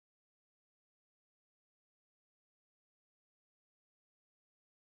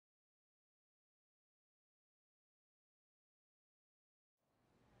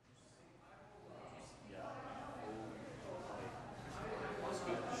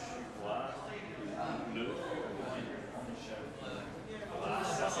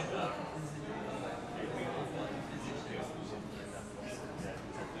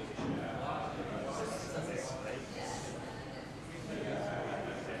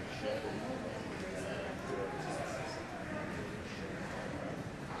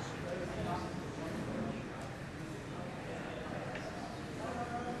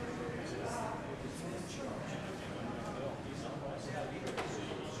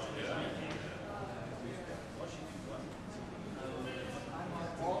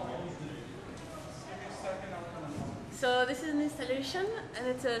So this is an installation, and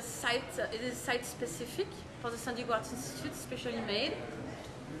it's a site. It is site specific for the San Diego Arts Institute, specially made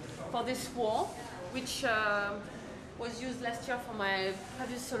for this wall, which was used last year for my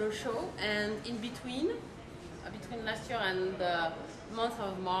previous solo show. And in between last year and the month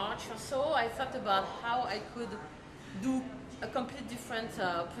of March or so, I thought about how I could do a complete different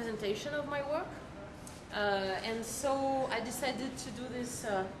presentation of my work. And so I decided to do this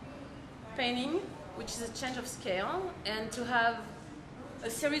painting, which is a change of scale, and to have a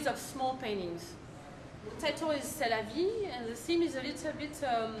series of small paintings. The title is C'est la vie, and the theme is a little bit,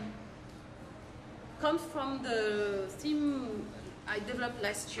 comes from the theme I developed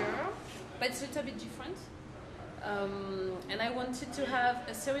last year, but it's a little bit different. And I wanted to have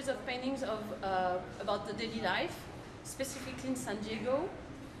a series of paintings of about the daily life, specifically in San Diego.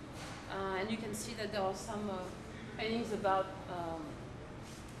 And you can see that there are some paintings about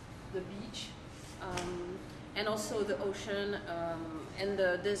the beach, and also the ocean and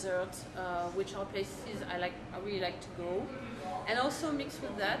the desert, which are places I really like to go. And also mixed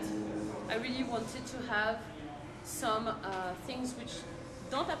with that, I really wanted to have some things which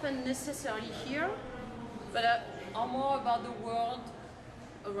don't happen necessarily here, but are more about the world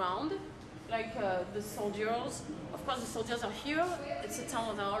around, like the soldiers. Of course, the soldiers are here. It's a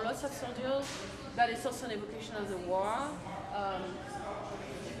town, there are lots of soldiers, but it's also an evocation of the war.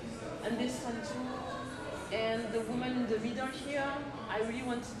 And this one too. And the woman in the middle here, I really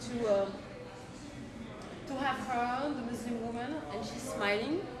wanted to have her, the Muslim woman, and she's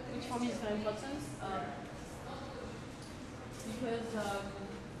smiling, which for me is very important, because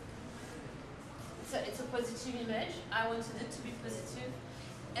it's a positive image. I wanted it to be positive.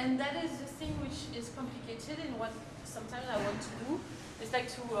 And that is the thing which is complicated in what sometimes I want to do. It's like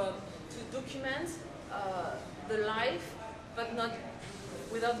to document the life, but not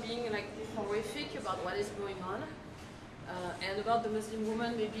without being like horrific about what is going on. And about the Muslim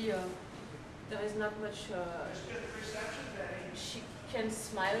woman, maybe there is not much she can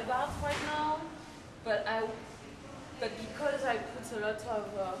smile about right now. But because I put a lot of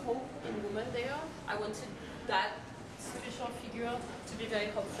hope in women there, I wanted that special figure to be very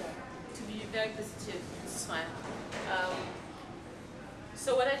hopeful, to be very positive, to smile.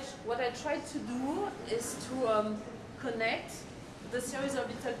 So what I tried to do is to connect the series of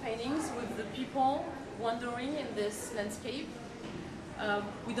little paintings with the people wandering in this landscape.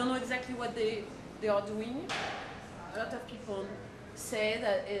 We don't know exactly what they are doing. A lot of people say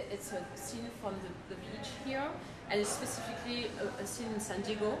that it's a scene from the beach here, and it's specifically a scene in San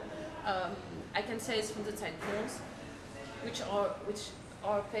Diego. I can say it's from the tide pools, which are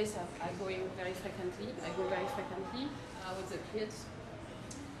a place I go very frequently. With the kids.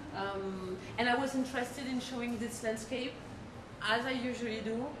 And I was interested in showing this landscape, as I usually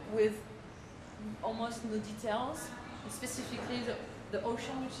do, with almost no details. And specifically, the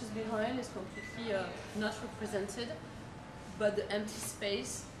ocean which is behind is completely not represented, but the empty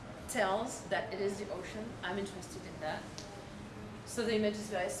space tells that it is the ocean. I'm interested in that. So the image is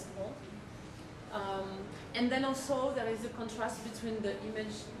very simple. And then also there is a contrast between the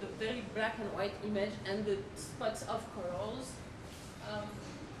image, the very black and white image, and the spots of corals.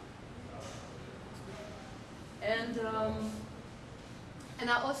 And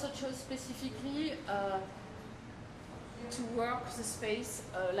I also chose specifically to work the space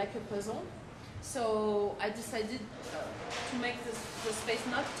like a puzzle. So I decided to make the space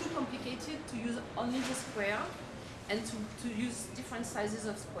not too complicated, to use only the square, and to use different sizes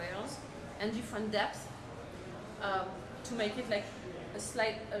of squares and different depths to make it like a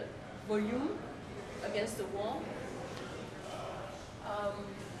slight volume against the wall.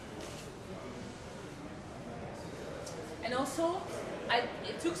 And also,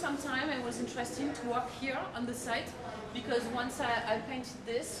 it took some time. It was interesting to work here on the site, because once I painted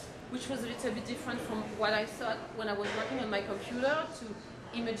this, which was a little bit different from what I thought when I was working on my computer, to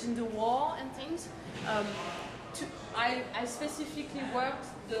imagine the wall and things. I specifically worked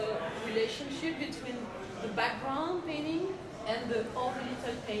the relationship between the background painting and all the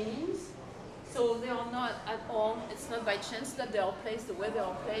little paintings. So they are not at all, it's not by chance that they are placed the way they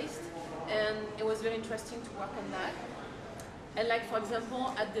are placed. And it was very interesting to work on that. And like, for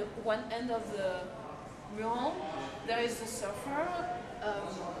example, at the one end of the mural, there is a surfer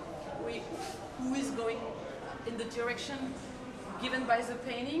who is going in the direction given by the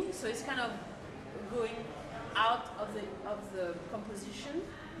painting. So it's kind of going out of the composition.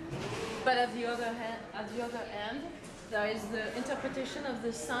 But at the other end, there is the interpretation of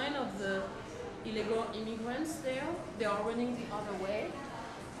the sign of the illegal immigrants there. They are running the other way.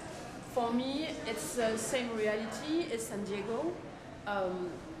 For me, it's the same reality. It's San Diego.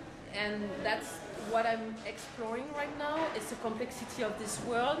 and that's what I'm exploring right now. It's the complexity of this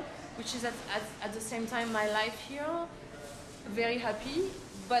world, which is at the same time my life here. Very happy,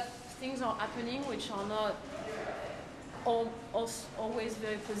 but things are happening which are not always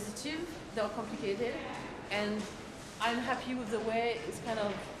very positive. They're complicated, and I'm happy with the way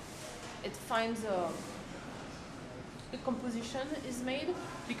it finds the composition is made,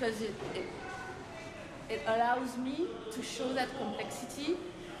 because it allows me to show that complexity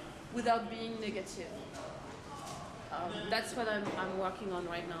without being negative. That's what I'm working on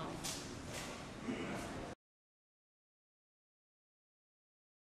right now.